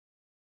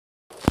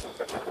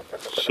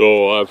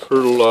So I've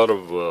heard a lot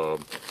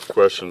of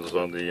questions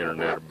on the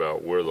internet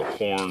about where the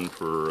horn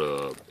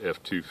for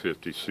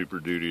F250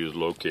 Superduty is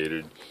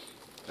located.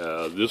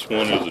 This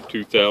one is a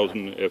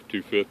 2000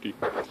 F250.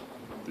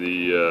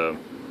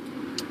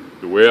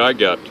 The way I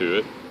got to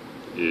it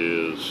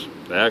is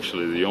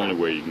actually the only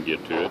way you can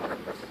get to it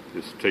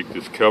is to take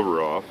this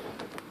cover off,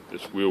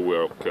 this wheel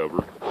well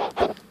cover,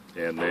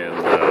 and then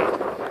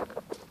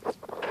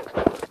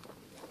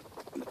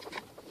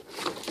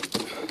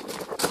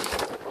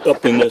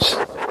up in this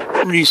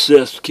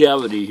recessed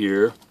cavity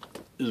here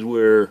is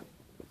where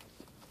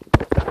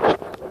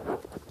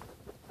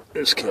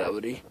this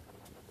cavity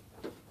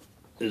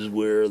is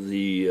where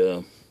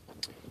the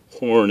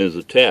horn is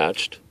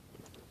attached,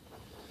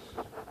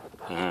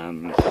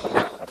 and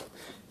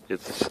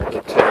it's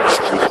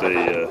attached with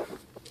a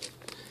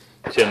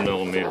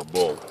 10mm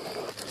bolt.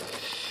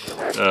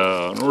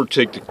 In order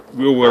to take the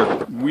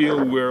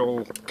wheel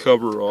well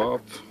cover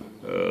off,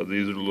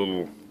 these are the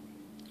little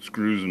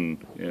screws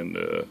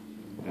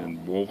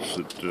and bolts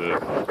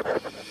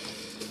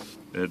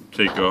that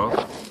take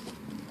off.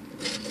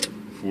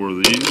 4 of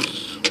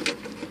these,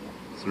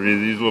 3 of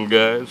these little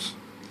guys.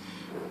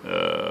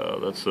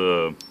 That's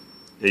a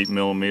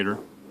 8mm.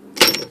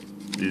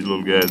 These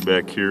little guys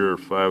back here are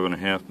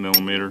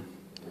 5.5mm,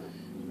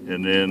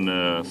 and then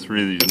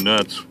 3 of these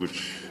nuts,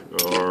 which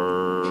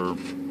are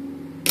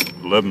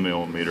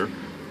 11mm,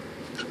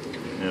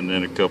 and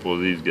then a couple of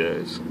these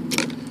guys.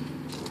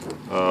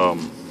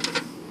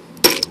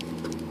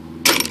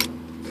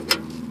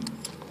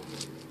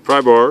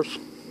 Pry bars,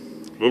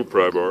 little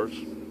pry bars,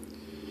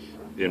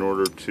 in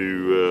order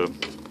to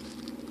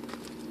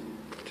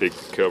take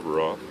the cover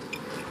off.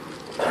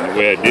 And the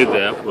way I did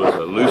that was I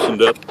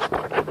loosened up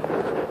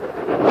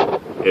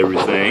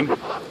everything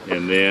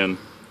and then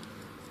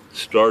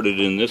started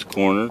in this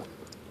corner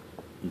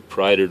and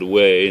pried it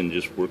away and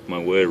just worked my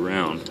way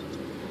around.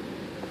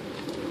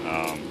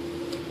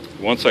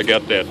 Once I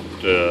got that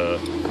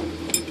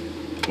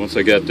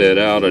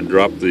out, I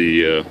dropped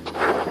the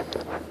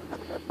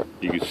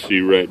you can see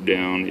right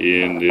down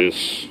in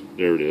this,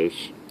 there it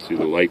is. See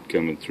the light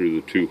coming through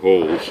the 2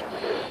 holes.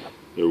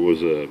 There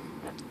was a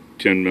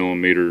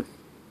 10mm,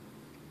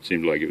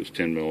 seemed like it was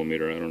 10mm, I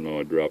don't know,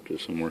 I dropped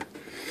it somewhere.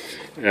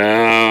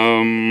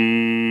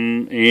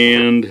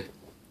 And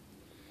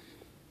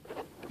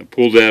I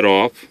pulled that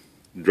off,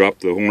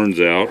 dropped the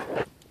horns out.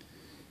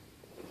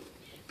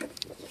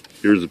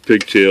 Here's a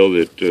pigtail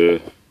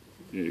that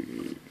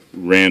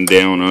ran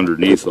down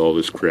underneath all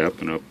this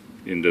crap and up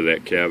into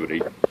that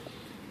cavity.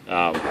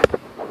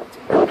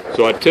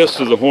 So I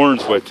tested the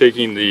horns by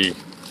taking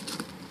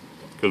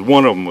because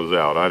one of them was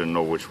out, I didn't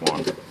know which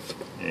one.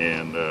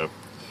 And I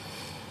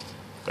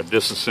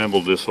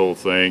disassembled this whole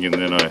thing, and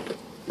then I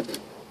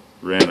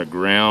ran a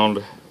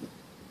ground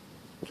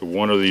to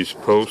one of these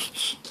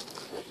posts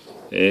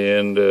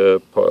and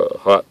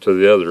hot to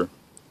the other,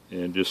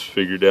 and just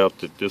figured out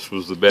that this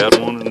was the bad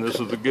one and this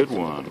is the good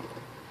one.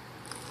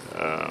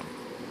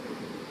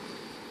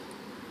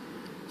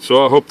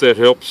 So I hope that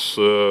helps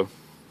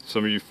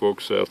some of you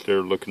folks out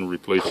there looking to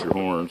replace your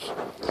horns.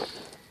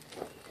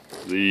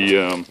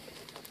 The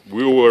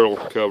wheel well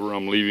cover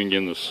I'm leaving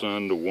in the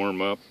sun to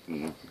warm up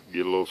and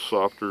get a little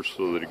softer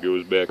so that it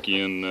goes back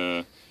in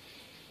a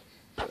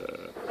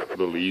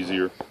little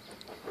easier.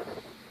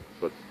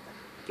 But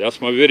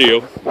that's my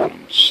video.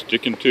 I'm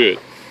sticking to it.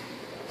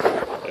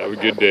 Have a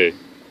good day.